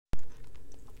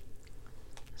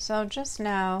So just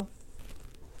now,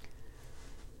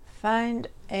 find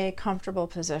a comfortable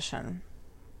position,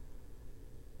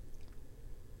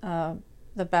 the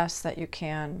best that you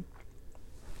can.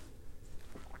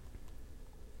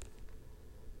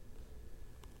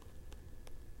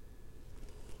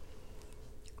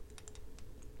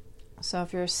 So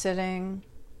if you're sitting,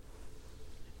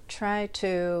 try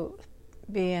to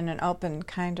be in an open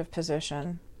kind of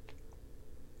position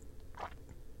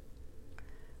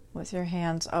with your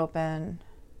hands open,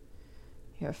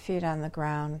 your feet on the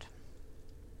ground.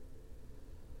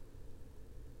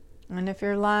 And if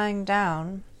you're lying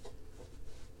down,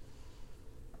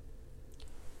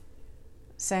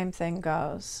 same thing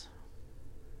goes.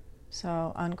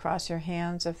 So uncross your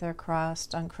hands if they're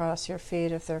crossed, uncross your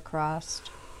feet if they're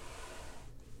crossed.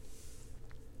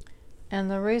 And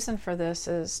the reason for this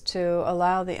is to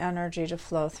allow the energy to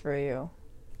flow through you.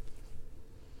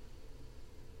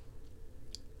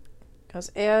 Because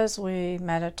as we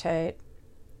meditate,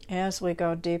 as we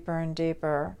go deeper and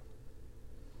deeper,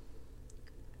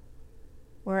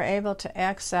 we're able to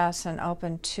access and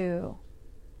open to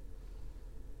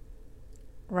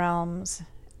realms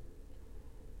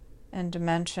and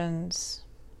dimensions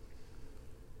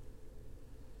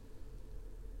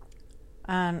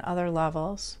on other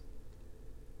levels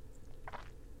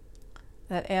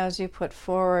that as you put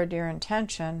forward your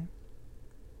intention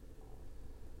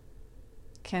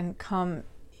can come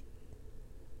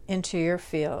into your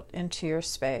field, into your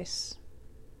space,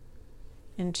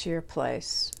 into your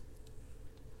place.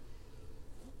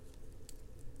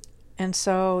 And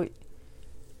so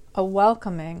a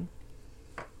welcoming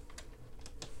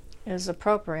is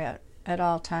appropriate at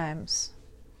all times.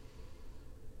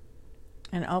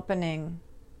 An opening,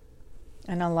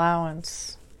 an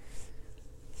allowance,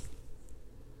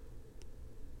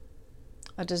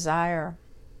 a desire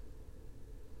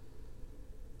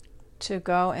to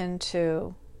go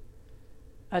into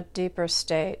a deeper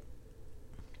state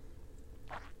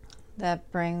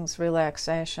that brings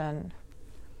relaxation,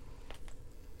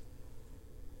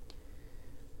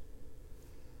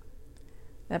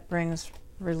 that brings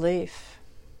relief,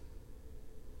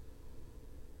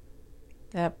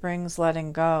 that brings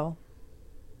letting go.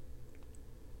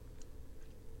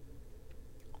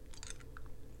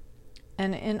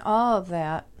 And in all of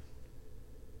that,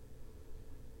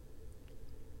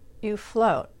 you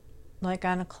float like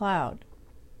on a cloud.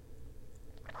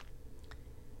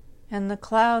 And the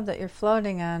cloud that you're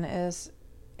floating on is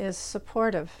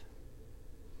supportive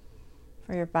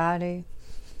for your body,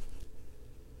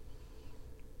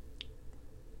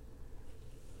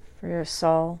 for your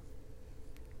soul,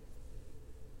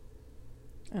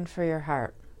 and for your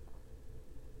heart.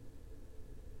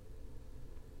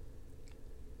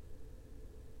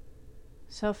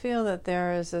 So feel that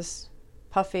there is this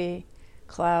puffy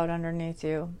cloud underneath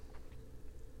you,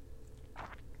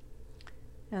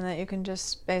 and that you can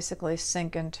just basically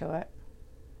sink into it.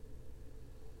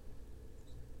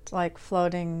 It's like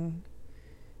floating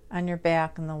on your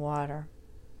back in the water.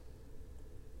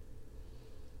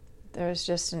 There's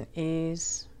just an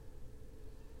ease.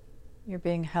 You're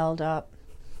being held up.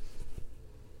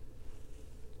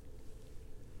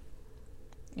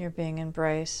 You're being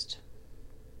embraced.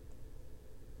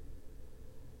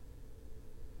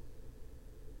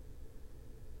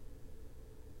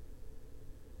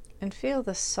 And feel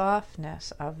the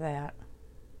softness of that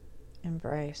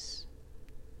embrace.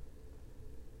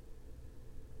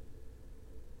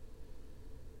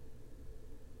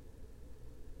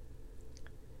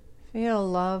 Feel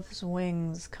love's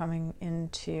wings coming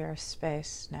into your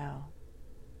space now.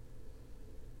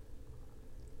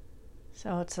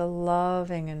 So it's a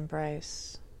loving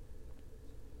embrace.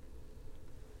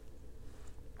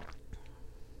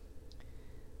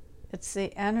 It's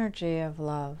the energy of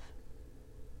love.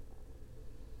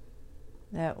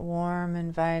 That warm,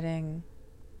 inviting,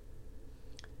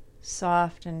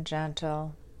 soft and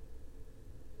gentle,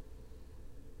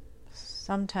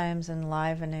 sometimes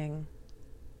enlivening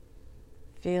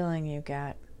feeling you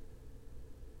get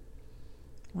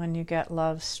when you get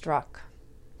love struck.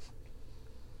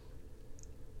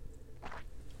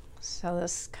 So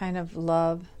this kind of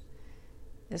love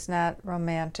is not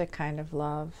romantic kind of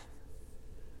love.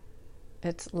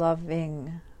 It's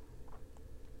loving.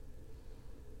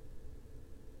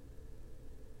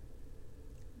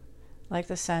 Like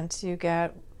the sense you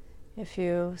get if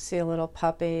you see a little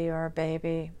puppy or a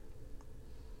baby,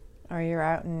 or you're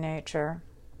out in nature,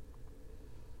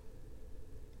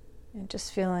 and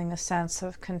just feeling a sense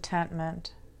of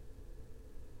contentment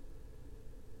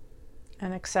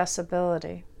and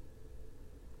accessibility.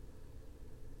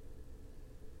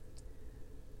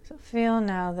 So feel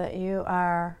now that you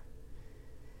are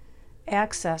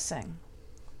accessing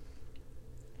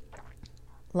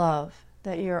love,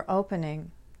 that you're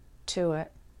opening to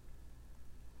it.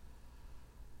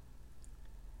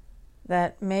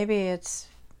 That maybe it's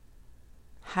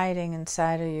hiding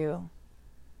inside of you.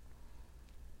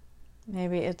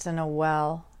 Maybe it's in a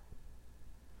well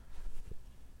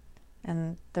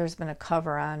and there's been a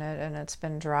cover on it and it's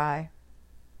been dry.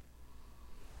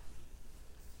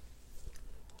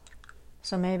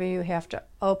 So maybe you have to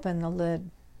open the lid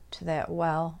to that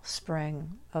well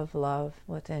spring of love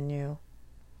within you.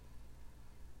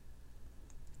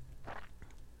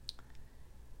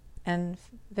 And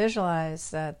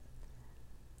visualize that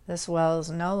this well is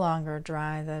no longer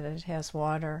dry, that it has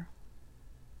water,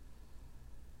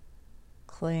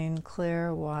 clean,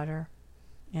 clear water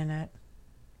in it.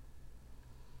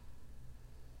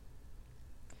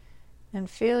 And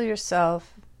feel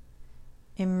yourself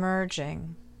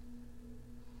emerging,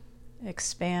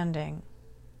 expanding,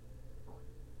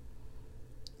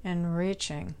 and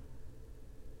reaching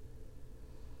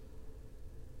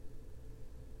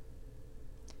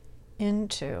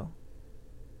into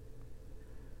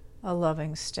a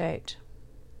loving state,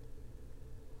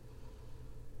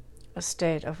 a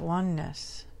state of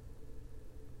oneness,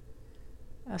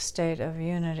 a state of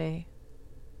unity.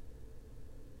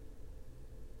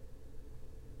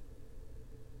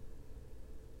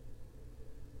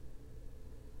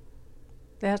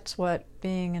 That's what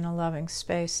being in a loving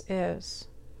space is.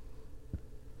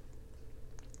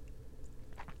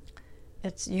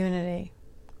 It's unity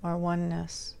or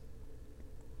oneness.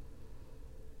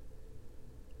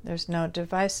 There's no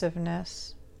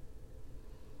divisiveness,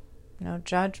 no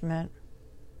judgment.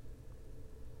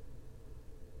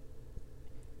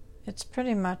 It's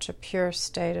pretty much a pure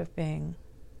state of being.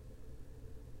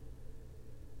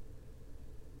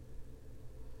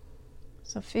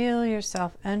 So feel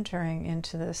yourself entering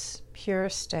into this pure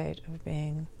state of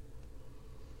being.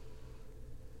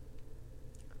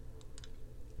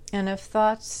 And if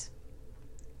thoughts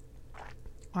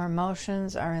or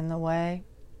emotions are in the way,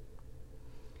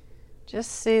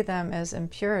 just see them as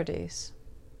impurities.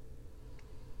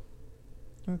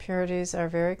 Impurities are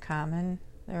very common.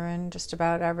 They're in just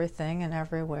about everything and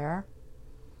everywhere.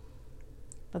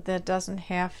 But that doesn't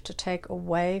have to take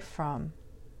away from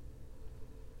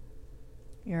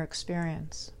your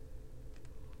experience.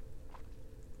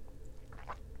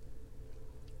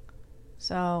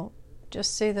 So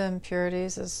just see the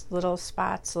impurities as little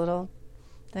spots, little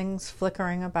things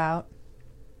flickering about,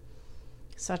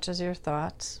 such as your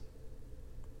thoughts.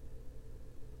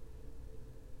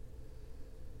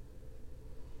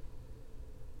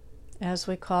 As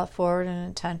we call forward an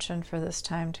intention for this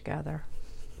time together.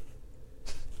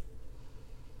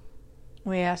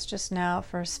 We ask just now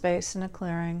for a space and a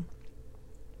clearing,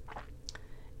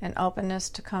 and openness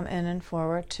to come in and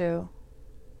forward to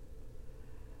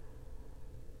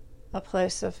a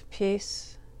place of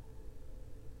peace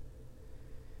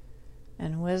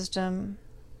and wisdom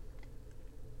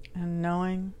and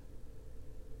knowing.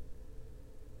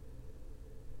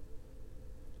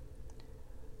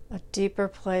 A deeper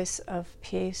place of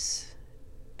peace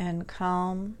and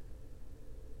calm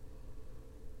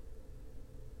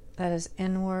that is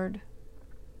inward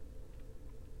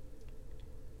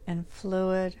and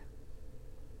fluid.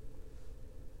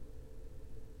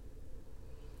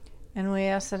 And we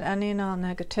ask that any and all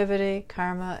negativity,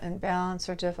 karma, imbalance,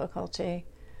 or difficulty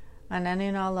on any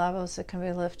and all levels that can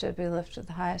be lifted to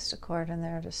the highest accord, and they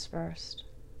are dispersed.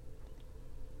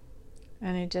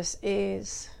 Any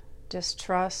dis-ease,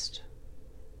 distrust,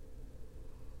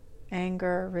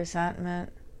 anger,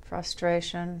 resentment,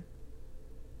 frustration,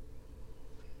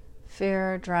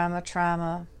 fear, drama,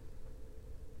 trauma,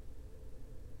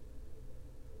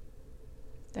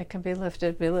 that can be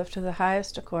lifted to the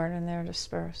highest accord, and they're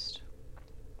dispersed.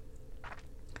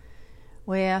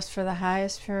 We ask for the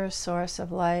highest, purest source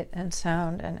of light and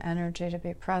sound and energy to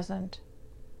be present.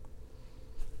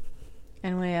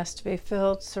 And we ask to be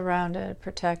filled, surrounded,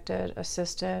 protected,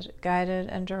 assisted, guided,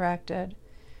 and directed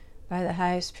by the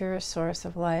highest, purest source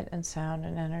of light and sound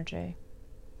and energy.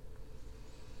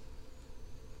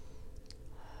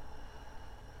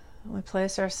 We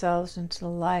place ourselves into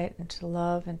light, into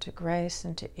love, into grace,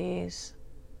 into ease,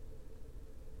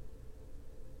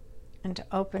 into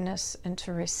openness,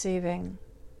 into receiving.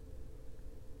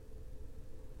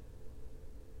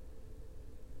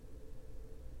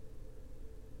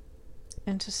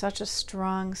 Into such a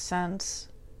strong sense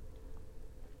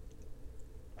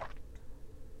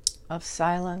of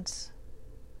silence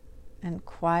and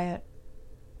quiet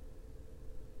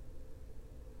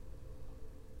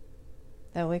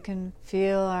that we can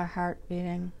feel our heart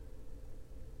beating.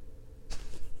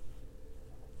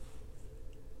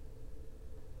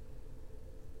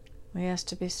 We ask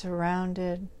to be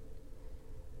surrounded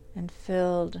and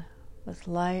filled with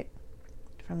light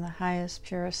from the highest,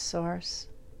 purest source.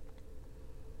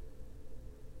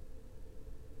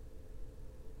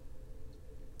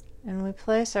 And we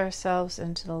place ourselves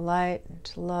into the light,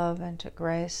 into love, into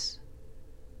grace.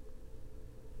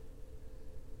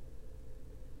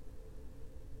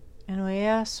 And we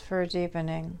ask for a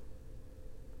deepening.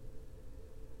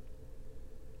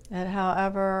 That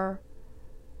however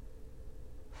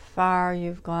far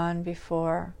you've gone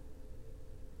before,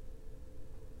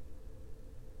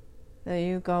 that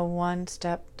you go one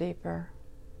step deeper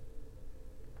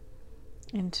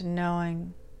into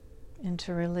knowing,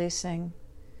 into releasing,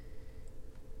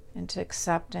 into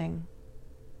accepting,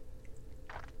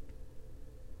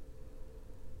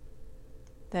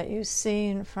 that you see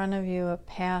in front of you a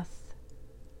path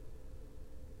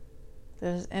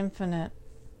that is infinite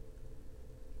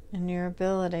in your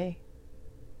ability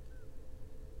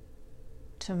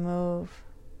to move,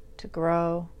 to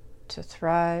grow, to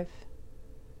thrive,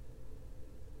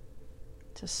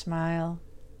 to smile,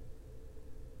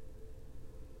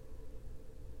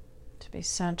 to be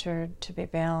centered, to be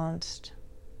balanced.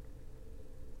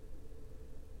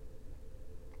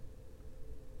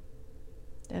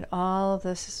 That all of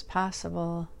this is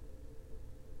possible,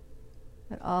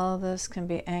 that all of this can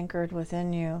be anchored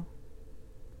within you.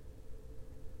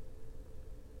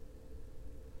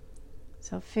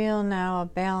 So feel now a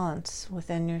balance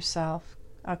within yourself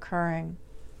occurring.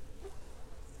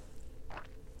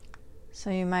 So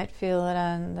you might feel it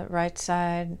on the right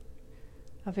side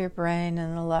of your brain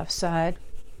and the left side.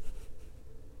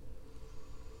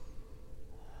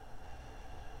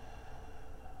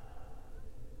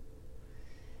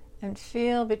 And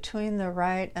feel between the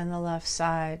right and the left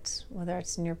sides, whether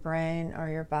it's in your brain or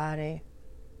your body.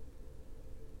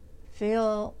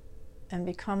 Feel and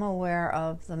become aware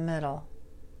of the middle,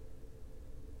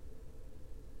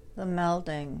 the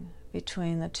melding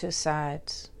between the two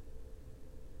sides.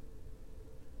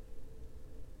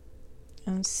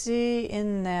 And see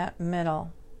in that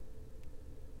middle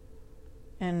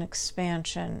an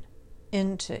expansion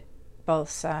into both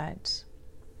sides.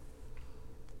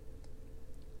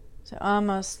 So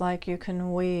almost like you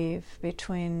can weave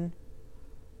between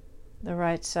the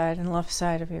right side and left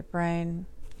side of your brain,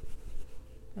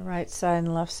 the right side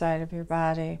and left side of your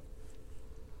body.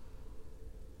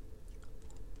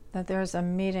 That there's a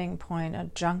meeting point,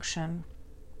 a junction,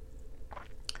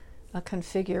 a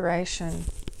configuration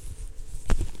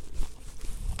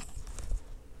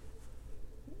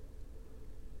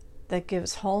that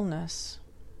gives wholeness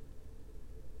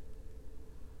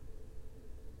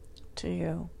to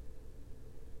you.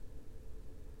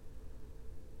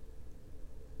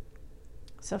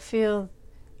 So feel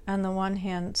on the one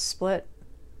hand split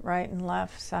right and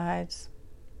left sides,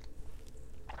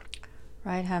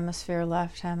 right hemisphere,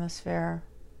 left hemisphere,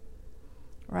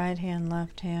 right hand,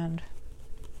 left hand.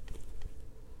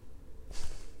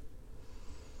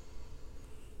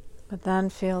 But then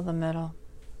feel the middle,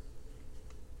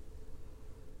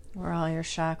 where all your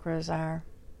chakras are,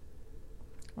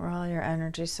 where all your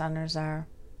energy centers are.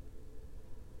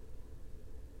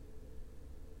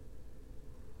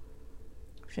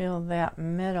 Feel that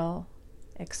middle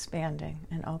expanding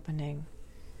and opening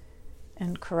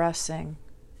and caressing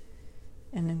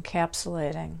and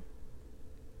encapsulating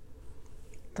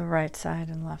the right side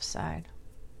and left side.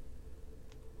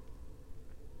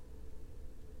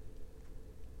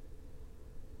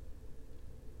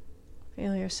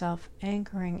 Feel yourself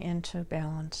anchoring into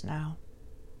balance now.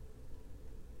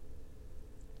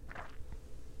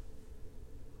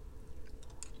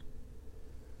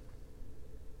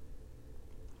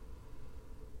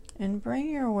 And bring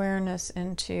your awareness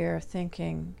into your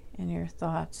thinking and your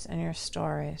thoughts and your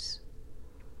stories.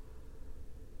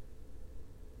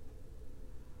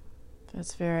 If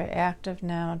it's very active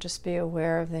now, just be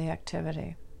aware of the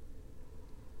activity.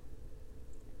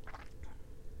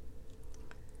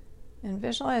 And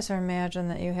visualize or imagine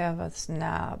that you have a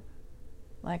knob,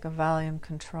 like a volume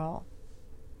control.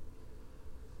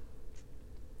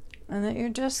 And that you're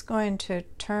just going to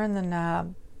turn the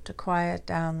knob to quiet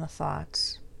down the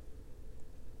thoughts.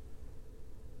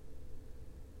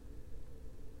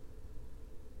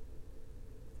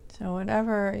 So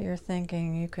whatever you're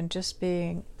thinking, you can just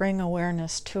bring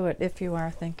awareness to it if you are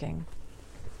thinking.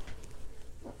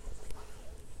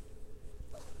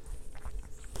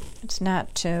 It's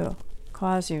not to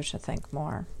cause you to think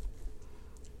more.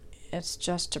 It's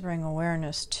just to bring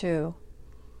awareness to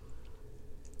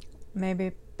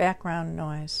maybe background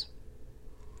noise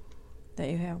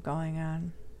that you have going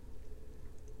on.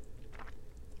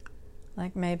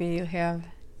 Like maybe you have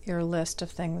your list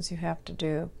of things you have to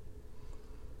do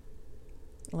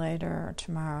later or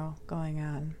tomorrow going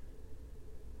on.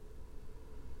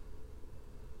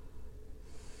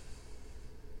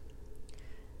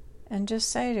 And just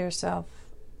say to yourself,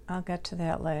 I'll get to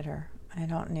that later. I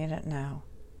don't need it now.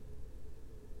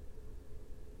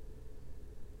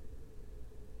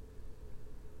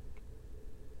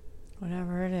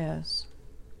 Whatever it is.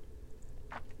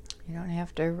 You don't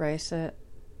have to erase it.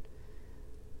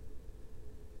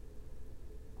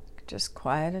 Just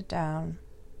quiet it down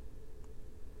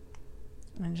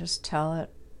and just tell it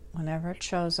whenever it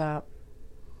shows up,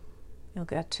 you'll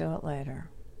get to it later.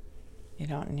 You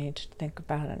don't need to think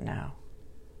about it now.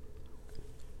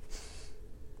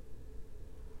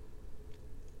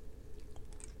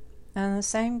 And the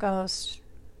same goes,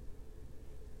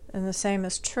 and the same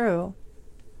is true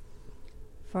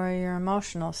for your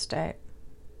emotional state.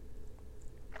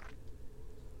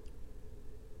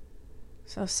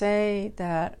 So say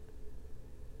that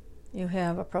you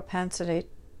have a propensity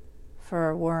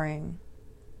for worrying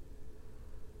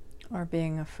or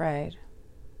being afraid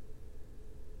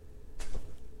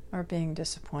or being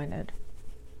disappointed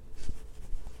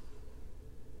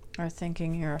or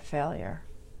thinking you're a failure,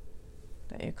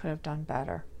 that you could have done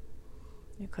better,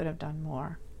 you could have done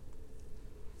more.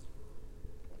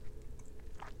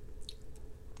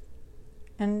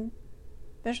 And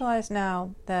visualize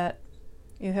now that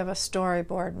you have a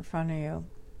storyboard in front of you,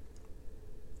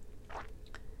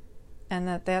 and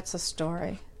that's a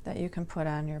story that you can put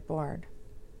on your board.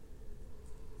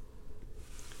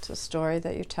 It's a story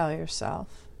that you tell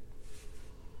yourself.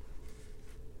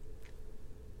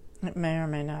 It may or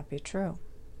may not be true.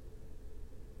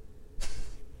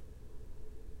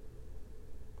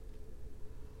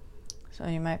 So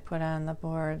you might put on the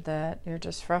board that you're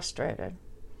just frustrated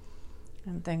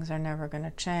and things are never going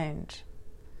to change,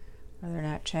 or they're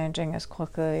not changing as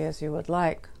quickly as you would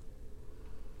like.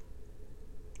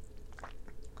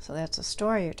 So that's a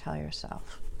story you tell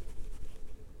yourself.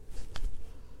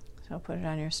 So put it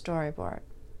on your storyboard.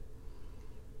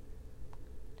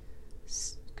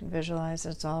 You can visualize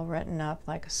it's all written up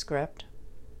like a script,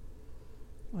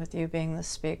 with you being the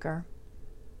speaker.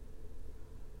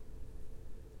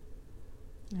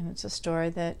 And it's a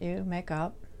story that you make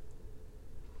up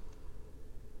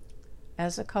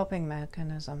as a coping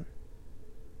mechanism.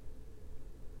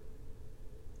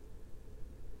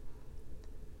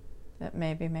 That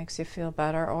maybe makes you feel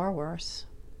better or worse,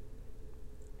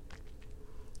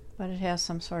 but it has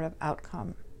some sort of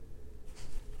outcome.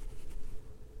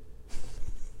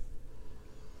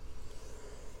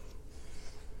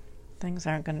 Things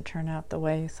aren't going to turn out the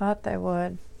way you thought they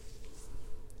would,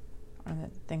 or that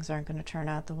things aren't going to turn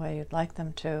out the way you'd like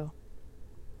them to.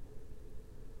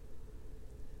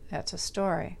 That's a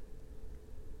story.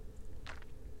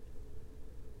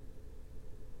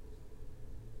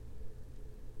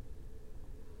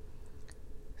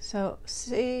 So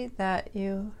see that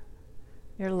your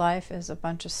life is a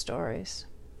bunch of stories.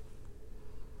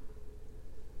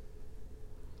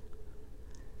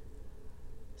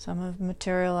 Some have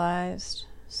materialized,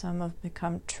 some have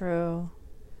become true,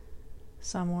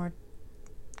 some were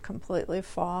completely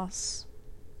false,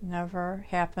 never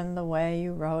happened the way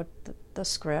you wrote the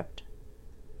script.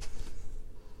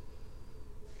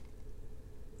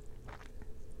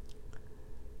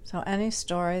 So any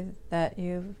story that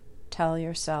you tell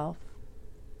yourself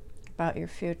about your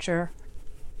future,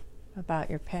 about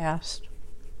your past,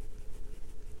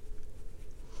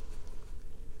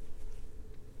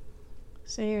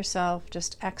 see yourself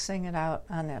just Xing it out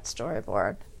on that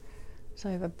storyboard. So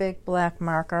you have a big black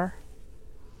marker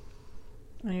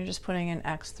and you're just putting an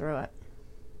X through it.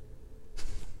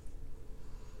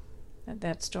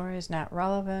 That story is not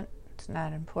relevant, it's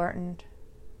not important,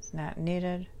 it's not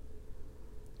needed,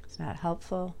 it's not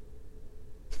helpful.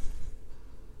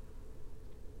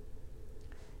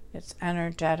 It's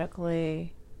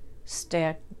energetically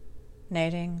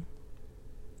stagnating.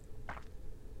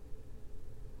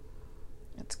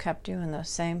 It's kept you in the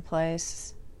same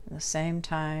place, in the same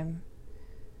time.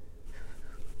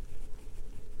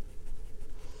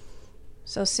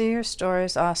 So see your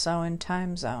stories also in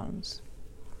time zones.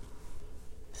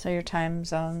 So your time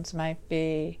zones might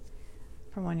be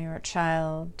from when you were a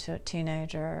child to a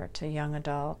teenager to young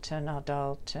adult to an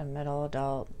adult to middle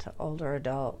adult to older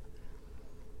adult.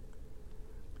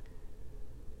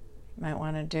 You might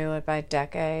want to do it by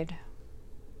decade.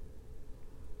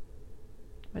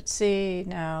 But see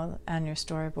now on your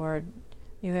storyboard,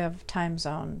 you have time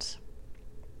zones,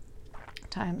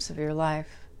 times of your life.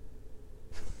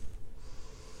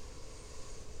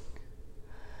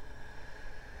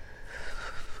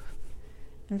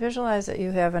 And visualize that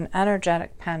you have an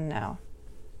energetic pen now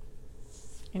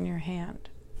in your hand.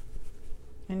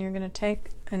 And you're going to take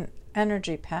an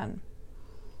energy pen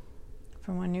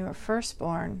from when you were first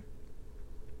born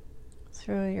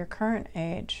through your current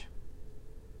age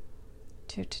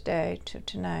to today, to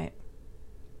tonight,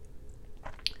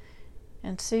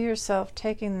 and see yourself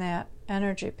taking that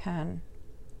energy pen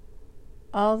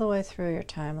all the way through your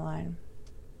timeline.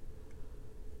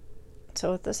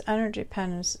 So what this energy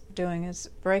pen is doing is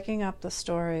breaking up the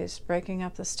stories, breaking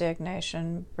up the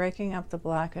stagnation, breaking up the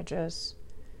blockages,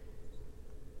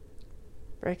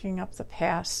 breaking up the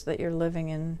past that you're living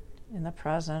in the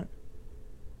present.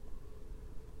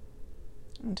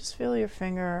 And just feel your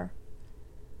finger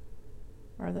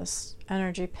or this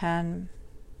energy pen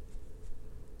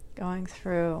going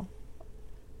through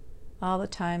all the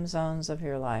time zones of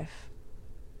your life.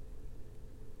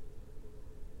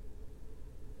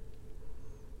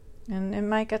 And it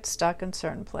might get stuck in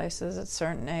certain places at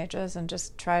certain ages, and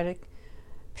just try to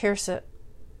pierce it,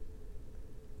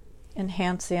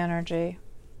 enhance the energy.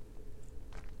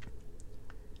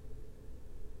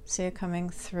 See it coming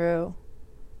through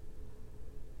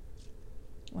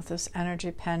with this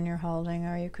energy pen you're holding,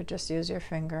 or you could just use your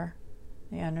finger.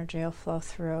 The energy will flow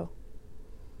through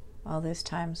all these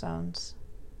time zones.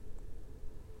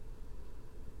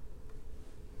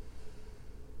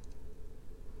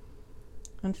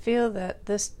 And feel that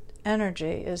this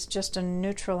energy is just a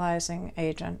neutralizing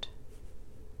agent.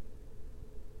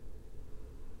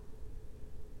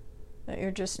 That you're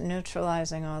just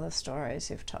neutralizing all the stories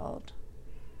you've told.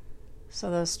 So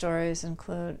those stories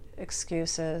include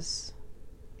excuses.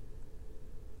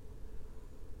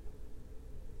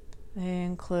 They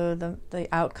include the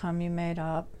outcome you made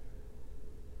up.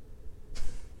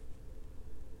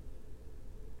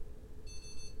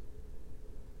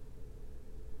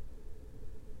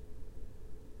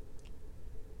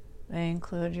 They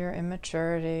include your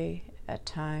immaturity at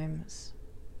times,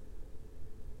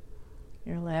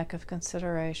 your lack of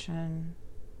consideration,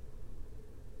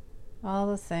 all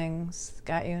the things that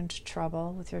got you into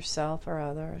trouble with yourself or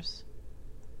others.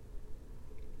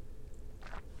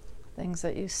 Things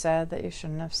that you said that you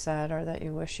shouldn't have said, or that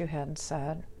you wish you hadn't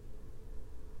said.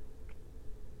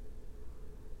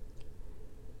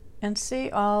 And see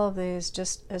all of these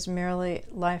just as merely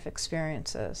life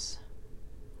experiences.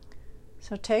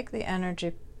 So take the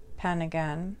energy pen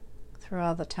again through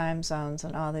all the time zones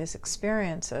and all these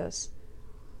experiences,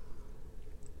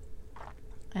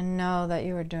 and know that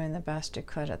you were doing the best you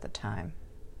could at the time,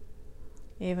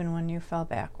 even when you fell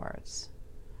backwards,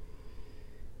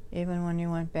 even when you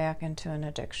went back into an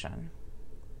addiction,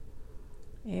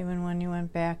 even when you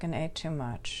went back and ate too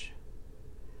much,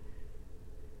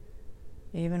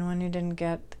 even when you didn't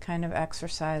get the kind of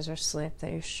exercise or sleep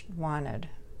that you wanted.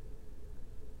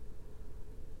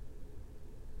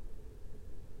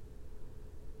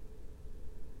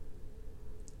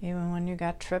 Even when you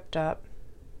got tripped up,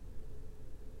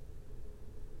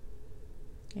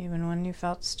 even when you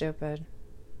felt stupid,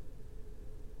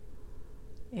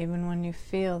 even when you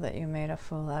feel that you made a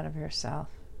fool out of yourself,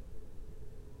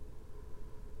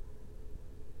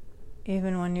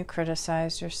 even when you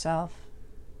criticized yourself,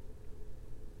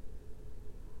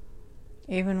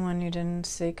 even when you didn't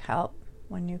seek help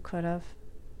when you could have.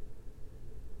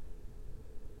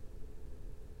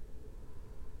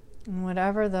 And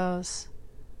whatever those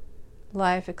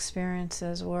life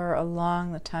experiences were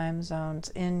along the time zones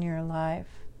in your life,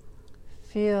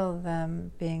 feel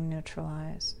them being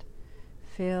neutralized.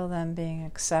 Feel them being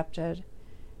accepted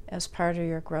as part of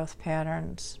your growth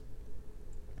patterns,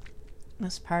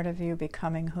 as part of you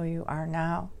becoming who you are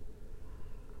now.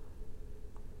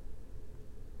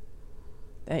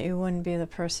 That you wouldn't be the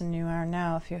person you are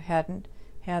now if you hadn't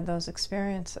had those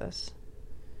experiences.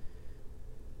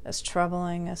 As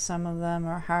troubling as some of them,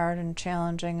 or hard and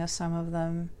challenging as some of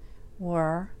them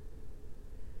were,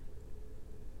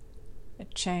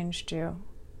 it changed you.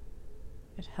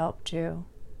 It helped you.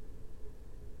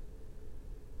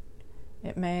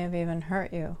 It may have even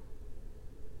hurt you.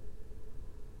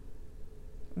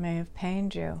 It may have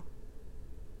pained you.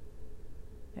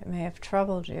 It may have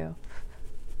troubled you.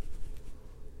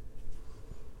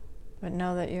 But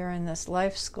know that you're in this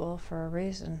life school for a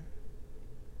reason.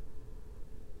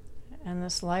 And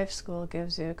this life school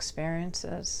gives you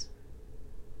experiences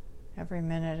every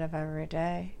minute of every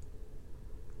day.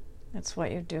 It's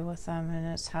what you do with them, and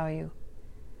it's how you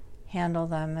handle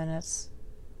them, and it's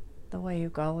the way you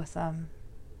go with them.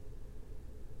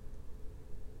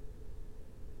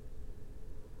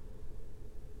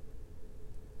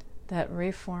 That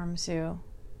reforms you,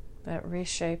 that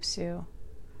reshapes you,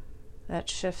 that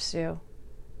shifts you.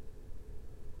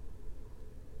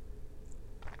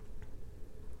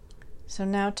 So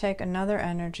now take another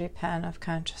energy pen of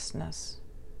consciousness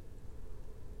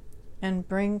and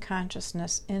bring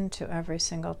consciousness into every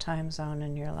single time zone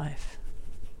in your life.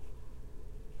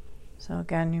 So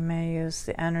again, you may use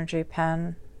the energy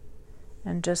pen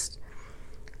and just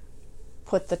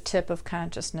put the tip of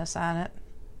consciousness on it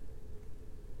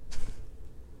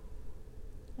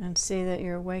and see that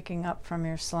you're waking up from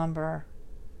your slumber.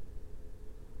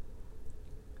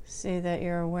 See that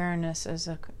your awareness is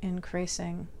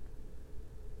increasing.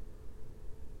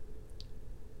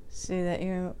 See that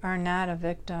you are not a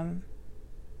victim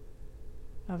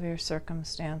of your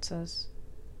circumstances.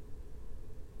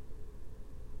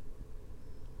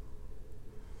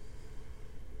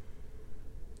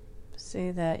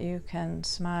 See that you can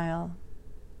smile.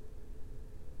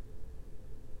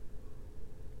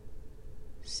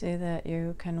 See that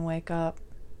you can wake up.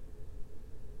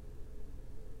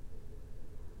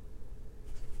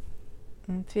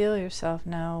 And feel yourself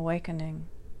now awakening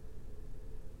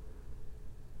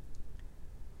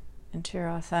into your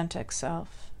authentic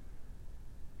self,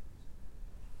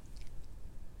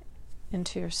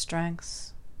 into your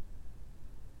strengths.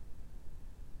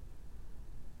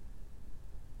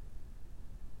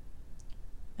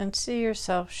 And see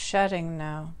yourself shedding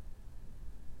now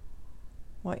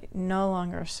what no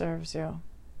longer serves you.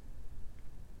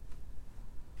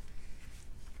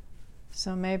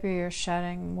 So maybe you're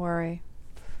shedding worry.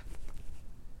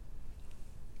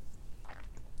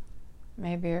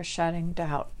 Maybe you're shedding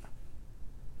doubt.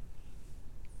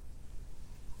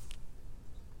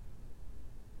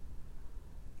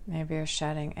 Maybe you're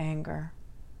shedding anger.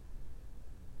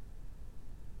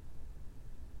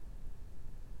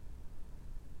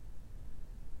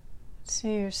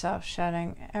 See yourself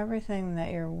shedding everything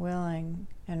that you're willing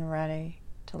and ready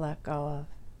to let go of.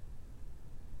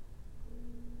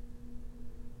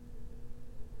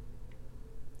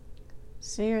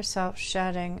 See yourself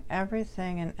shedding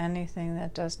everything and anything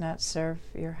that does not serve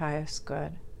your highest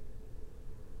good.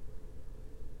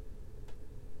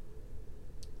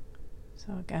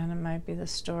 So again, it might be the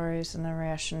stories and the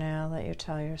rationale that you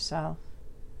tell yourself,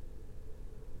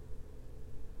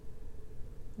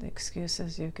 the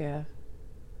excuses you give.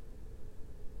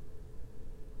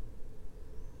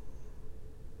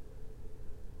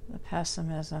 The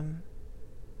pessimism,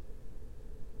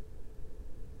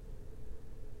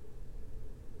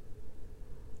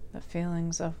 the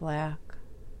feelings of lack,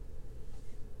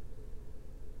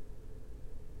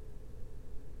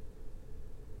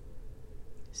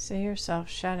 see yourself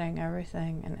shedding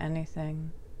everything and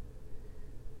anything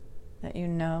that you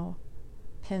know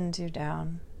pins you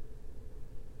down,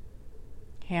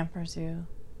 hampers you,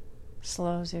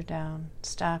 slows you down,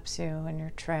 stops you in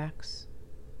your tracks.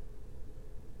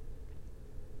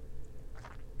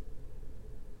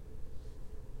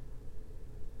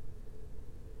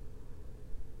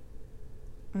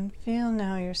 And feel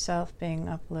now yourself being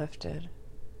uplifted.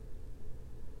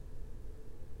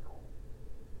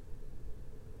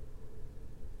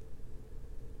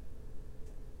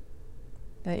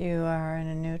 That you are in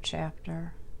a new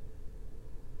chapter,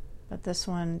 but this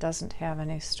one doesn't have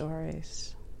any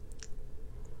stories.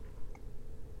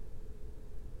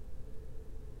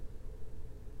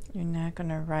 You're not going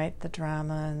to write the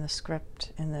drama and the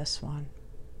script in this one.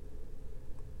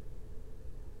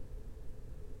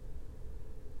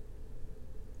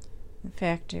 In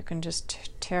fact, you can just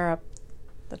tear up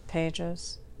the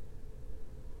pages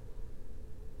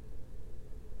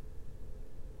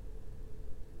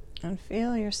and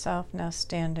feel yourself now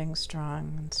standing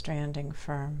strong and standing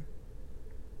firm.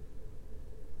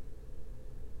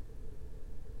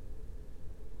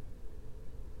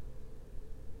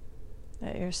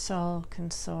 That your soul can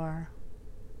soar.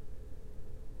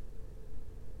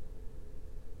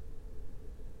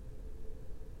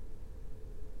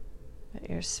 That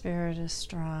your spirit is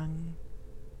strong.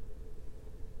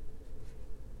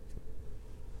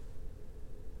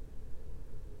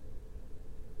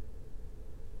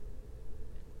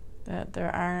 That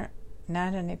there are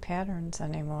not any patterns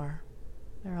anymore.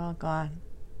 They're all gone.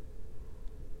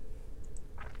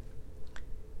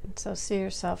 And so see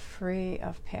yourself free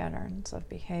of patterns of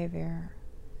behavior,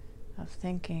 of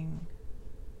thinking,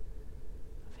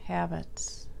 of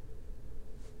habits.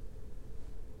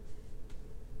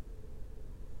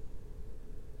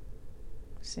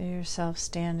 See yourself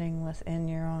standing within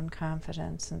your own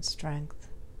confidence and strength.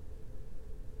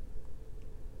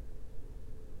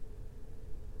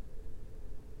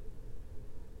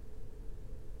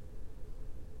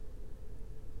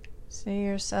 See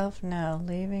yourself now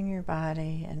leaving your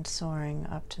body and soaring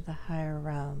up to the higher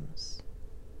realms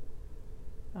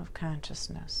of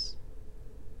consciousness.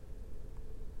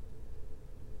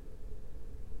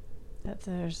 That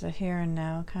there's a here and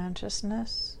now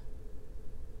consciousness.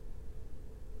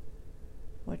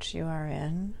 which you are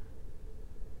in,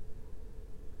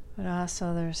 but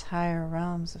also there's higher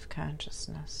realms of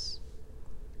consciousness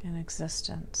and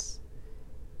existence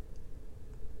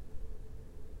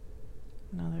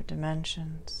and other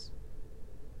dimensions.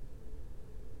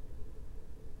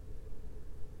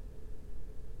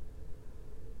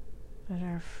 That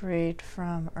are freed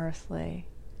from earthly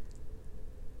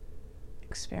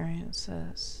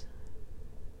experiences.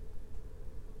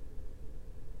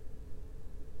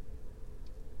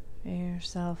 Feel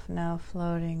yourself now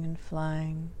floating and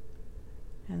flying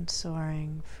and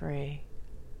soaring free.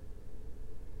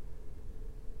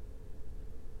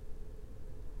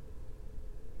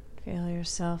 Feel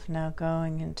yourself now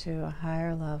going into a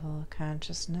higher level of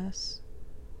consciousness.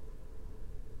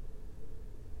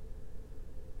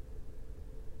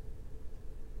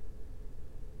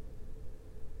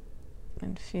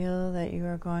 And feel that you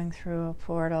are going through a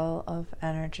portal of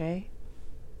energy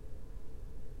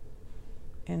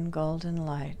in golden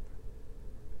light.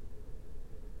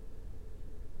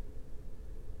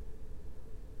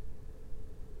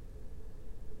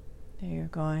 That you're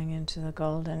going into the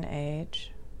golden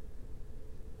age.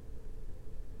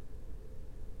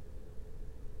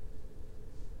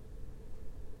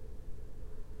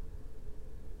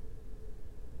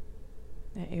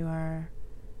 That you are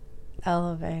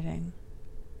elevating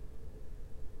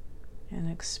and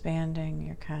expanding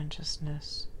your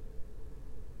consciousness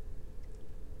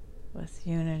with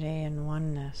unity and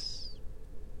oneness.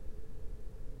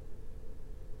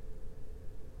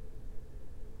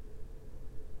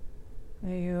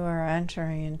 That you are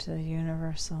entering into the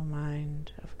universal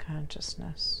mind of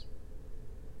consciousness,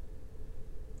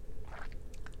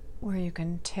 where you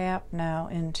can tap now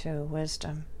into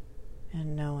wisdom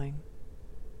and knowing,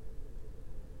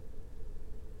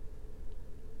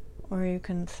 where you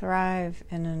can thrive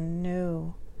in a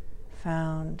new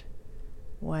found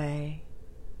way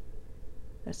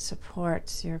that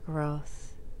supports your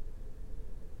growth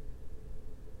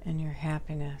and your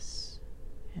happiness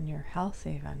and your health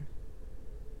even.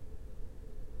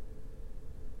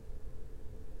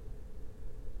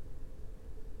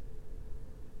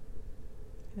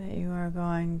 That you are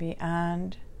going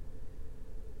beyond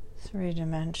 3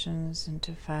 dimensions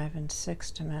into 5 and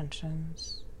 6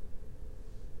 dimensions.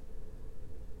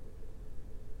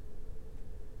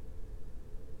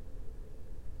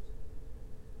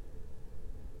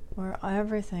 Where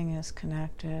everything is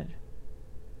connected,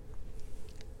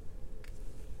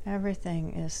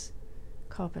 everything is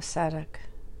copacetic,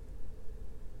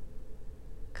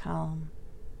 calm.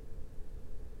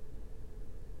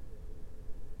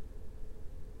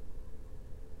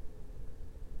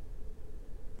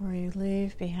 Where you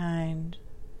leave behind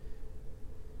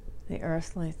the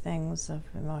earthly things of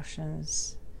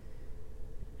emotions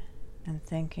and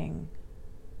thinking.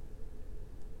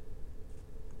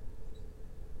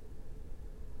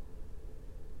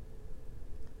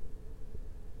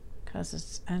 Because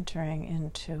it's entering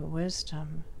into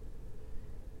wisdom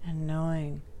and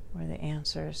knowing where the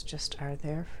answers just are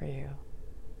there for you.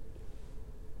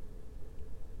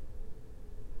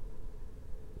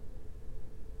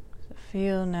 So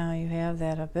feel now you have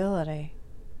that ability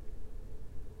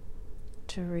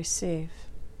to receive.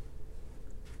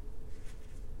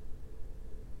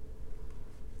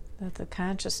 That the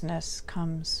consciousness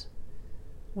comes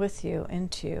with you,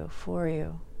 into you, for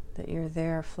you, that you're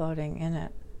there floating in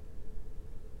it.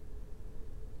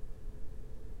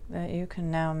 That you can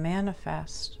now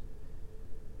manifest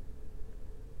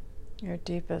your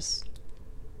deepest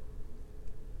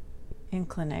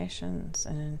inclinations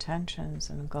and intentions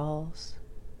and goals.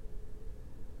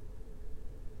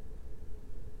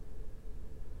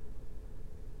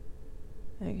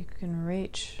 That you can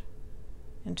reach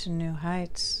into new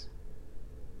heights.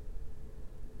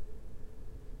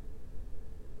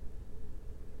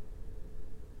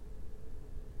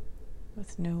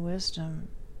 With new wisdom.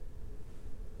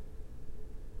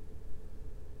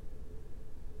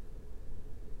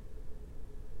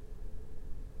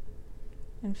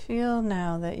 And feel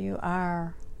now that you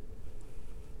are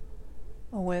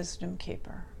a wisdom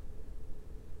keeper.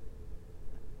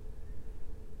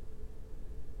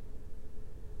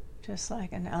 Just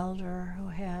like an elder who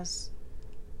has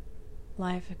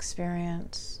life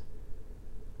experience.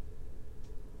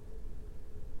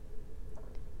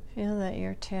 Feel that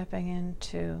you're tapping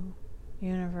into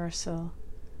universal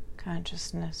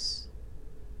consciousness.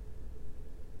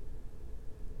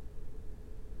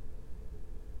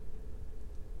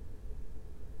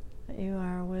 That you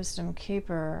are a wisdom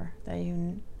keeper, that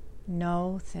you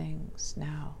know things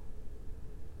now.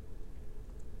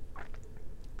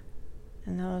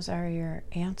 And those are your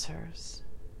answers,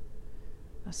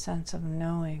 a sense of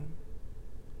knowing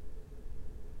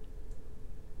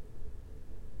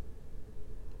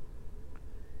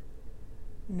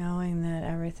knowing that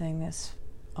everything is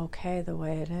okay the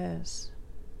way it is,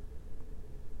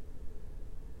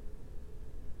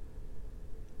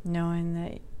 knowing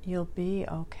that you'll be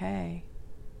okay,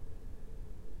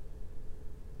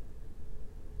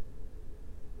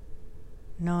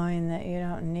 knowing that you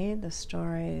don't need the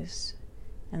stories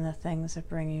and the things that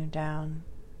bring you down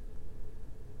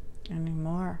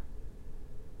anymore,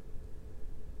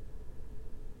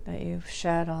 that you've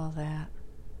shed all that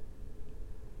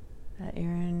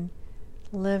you're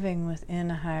living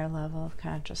within a higher level of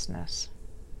consciousness.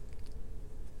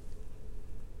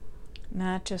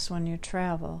 Not just when you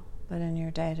travel, but in your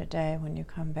day-to-day when you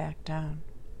come back down.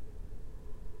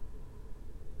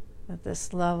 That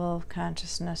this level of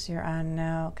consciousness you're on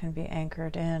now can be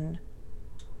anchored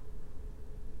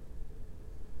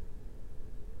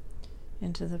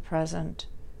into the present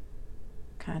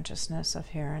consciousness of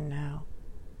here and now.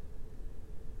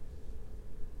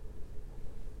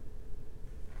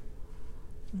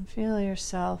 And feel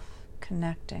yourself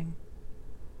connecting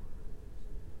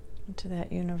into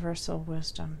that universal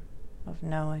wisdom of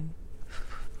knowing.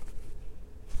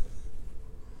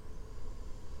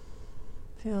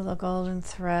 Feel the golden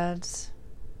threads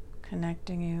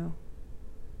connecting you,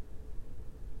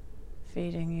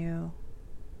 feeding you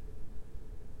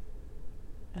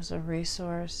as a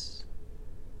resource.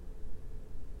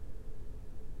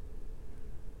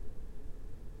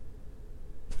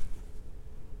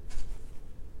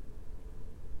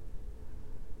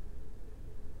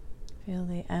 Feel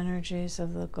the energies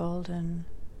of the golden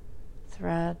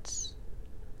threads,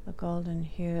 the golden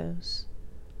hues,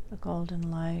 the golden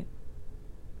light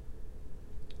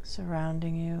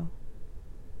surrounding you,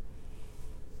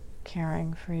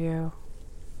 caring for you,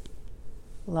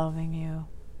 loving you.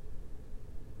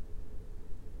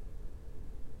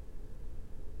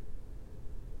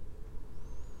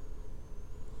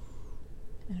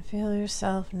 And feel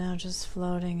yourself now just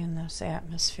floating in this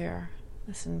atmosphere,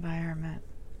 this environment.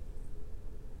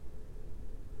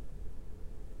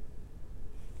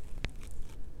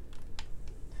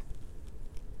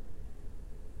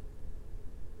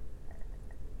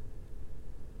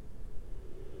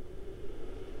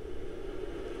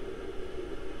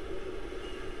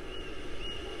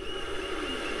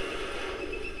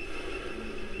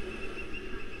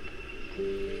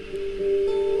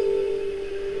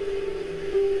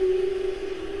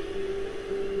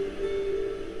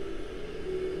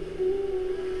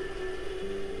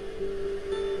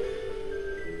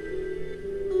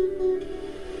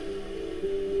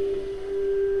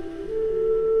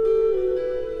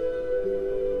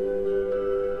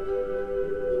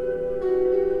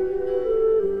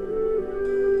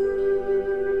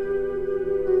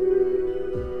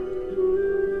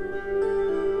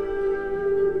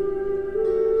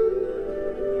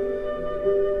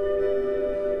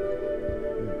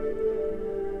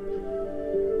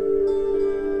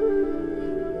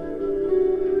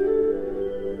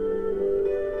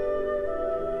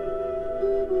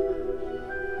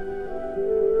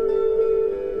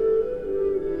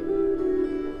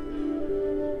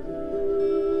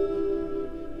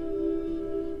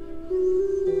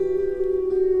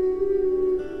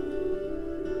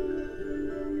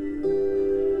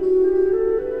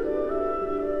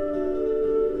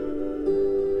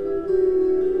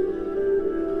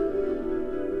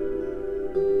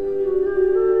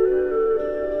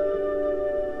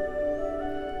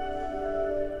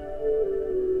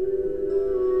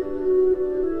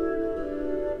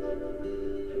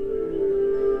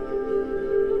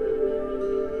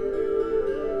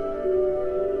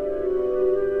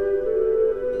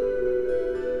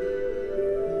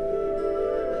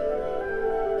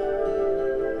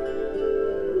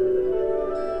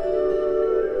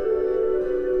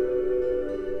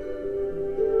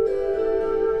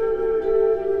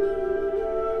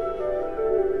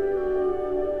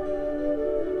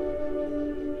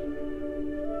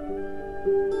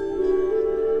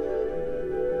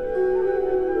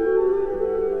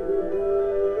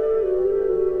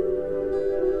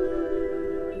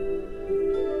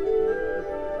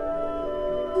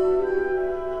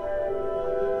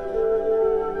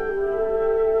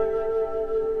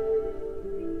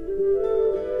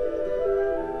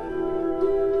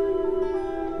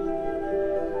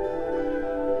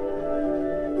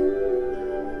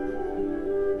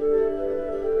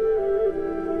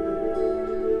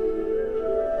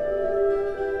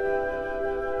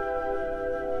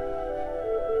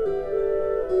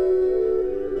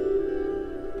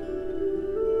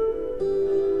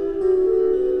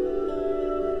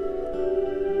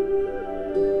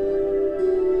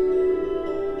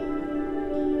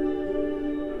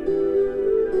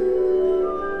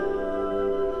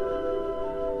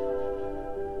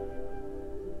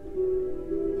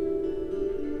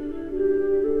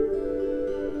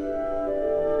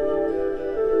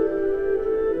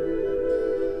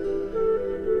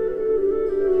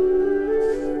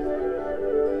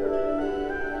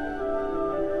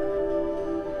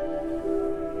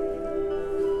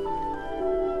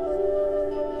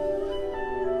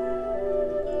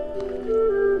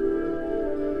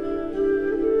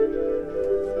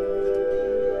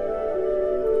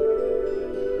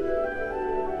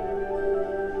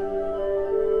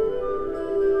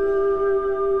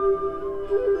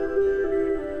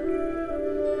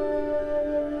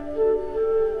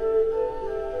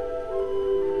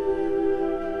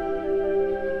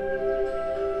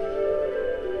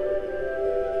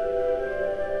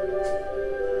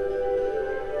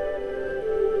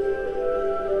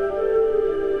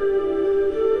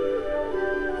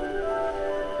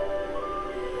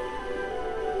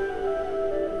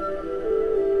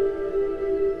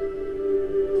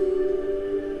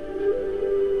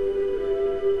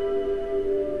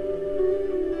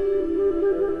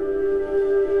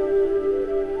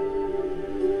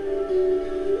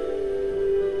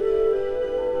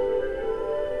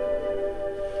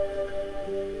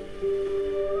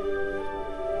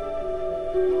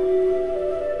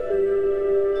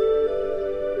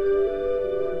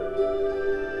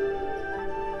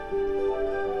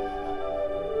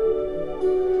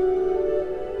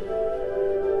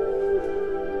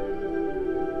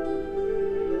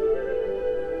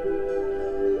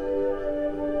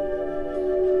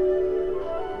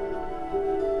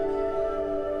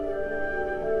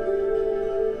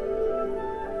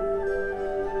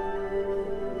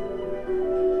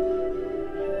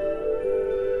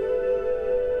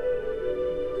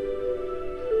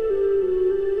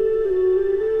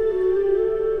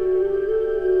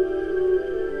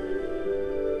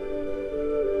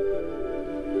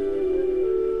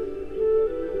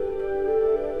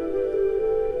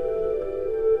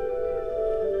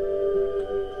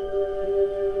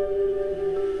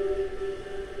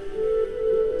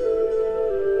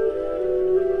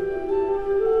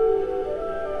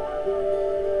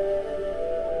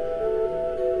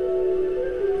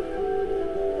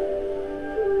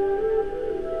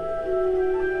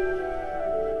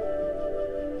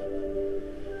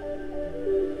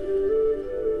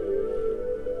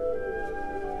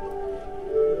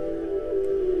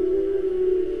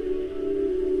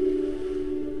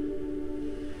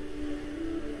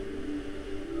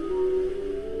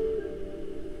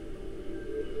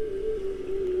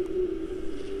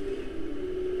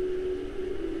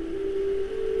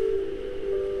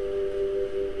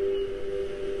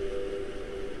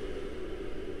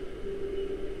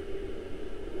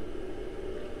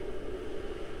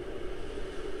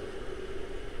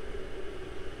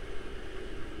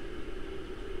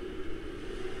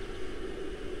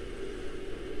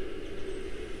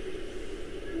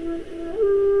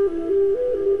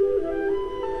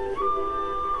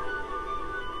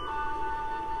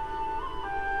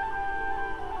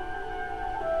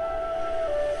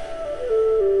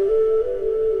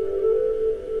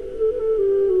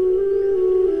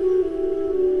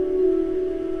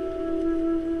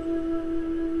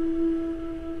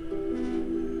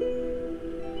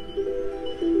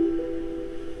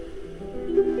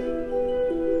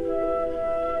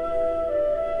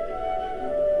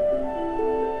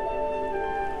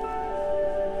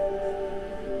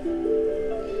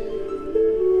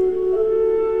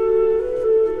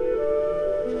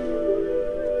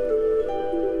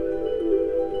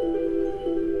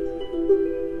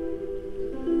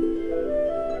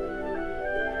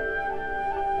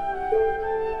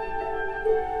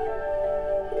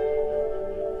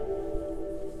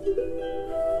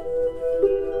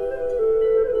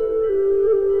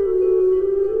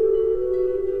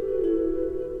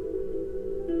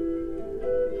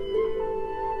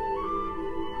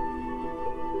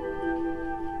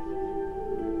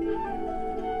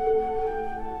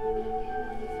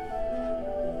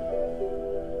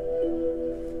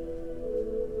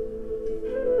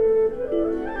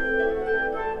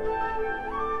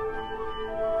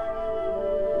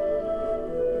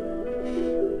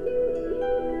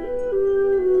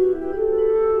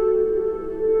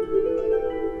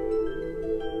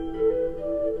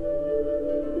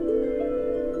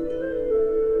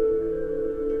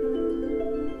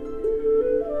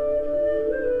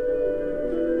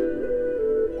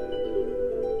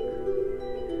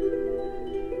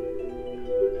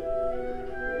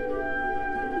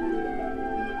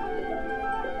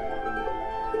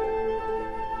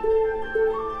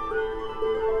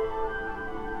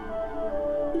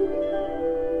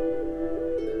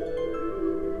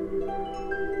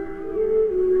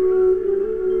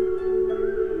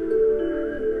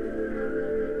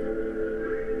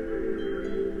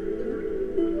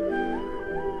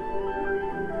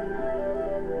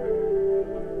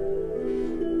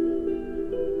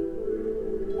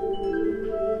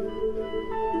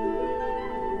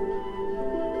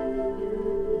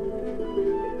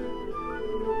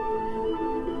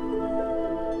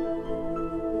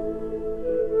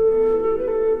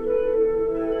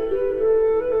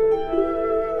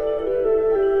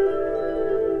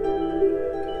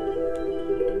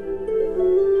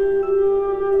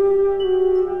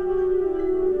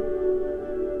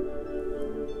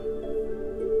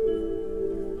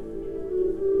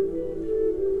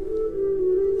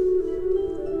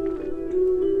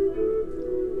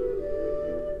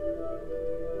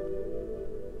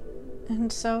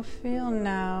 And so feel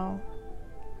now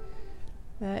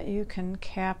that you can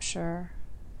capture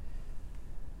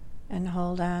and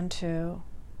hold on to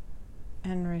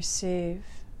and receive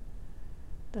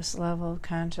this level of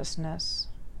consciousness,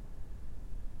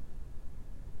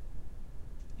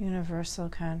 universal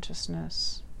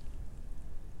consciousness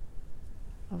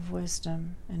of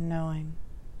wisdom and knowing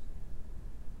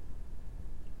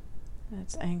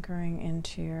that's anchoring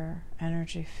into your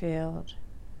energy field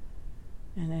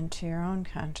and into your own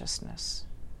consciousness.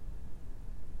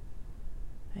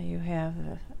 That you have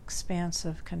an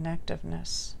expansive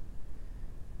connectiveness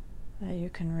that you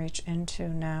can reach into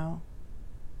now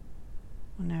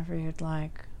whenever you'd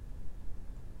like.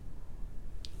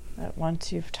 That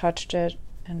once you've touched it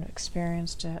and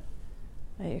experienced it,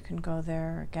 that you can go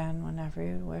there again whenever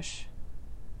you wish.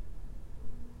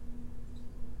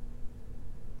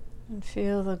 And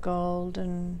feel the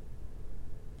golden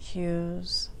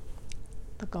hues,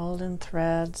 the golden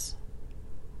threads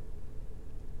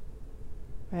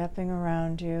wrapping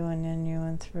around you and in you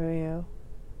and through you.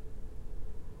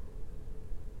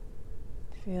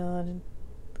 Feel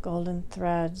the golden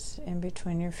threads in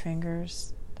between your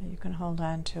fingers that you can hold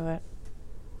on to it.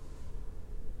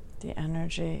 The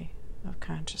energy of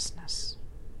consciousness.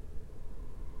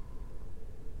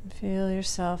 And feel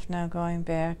yourself now going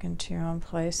back into your own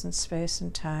place in space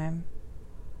and time,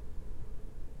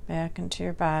 back into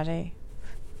your body,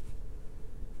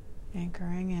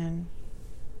 anchoring in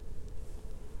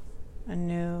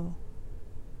anew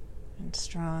and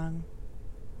strong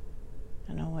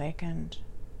and awakened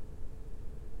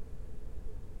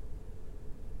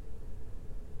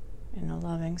in a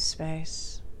loving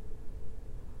space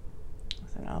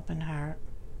with an open heart.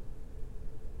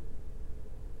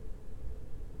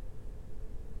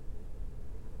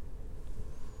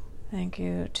 Thank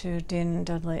you to Dean and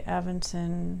Dudley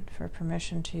Evanson for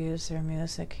permission to use their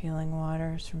music, Healing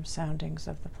Waters from Soundings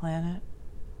of the Planet.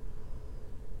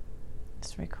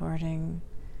 This recording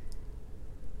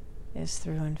is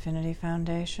through Infinity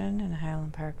Foundation in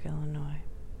Highland Park, Illinois.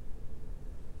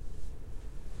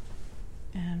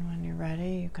 And when you're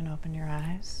ready, you can open your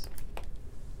eyes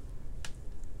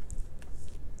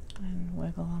and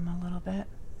wiggle them a little bit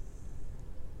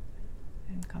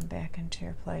and come back into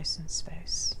your place in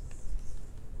space.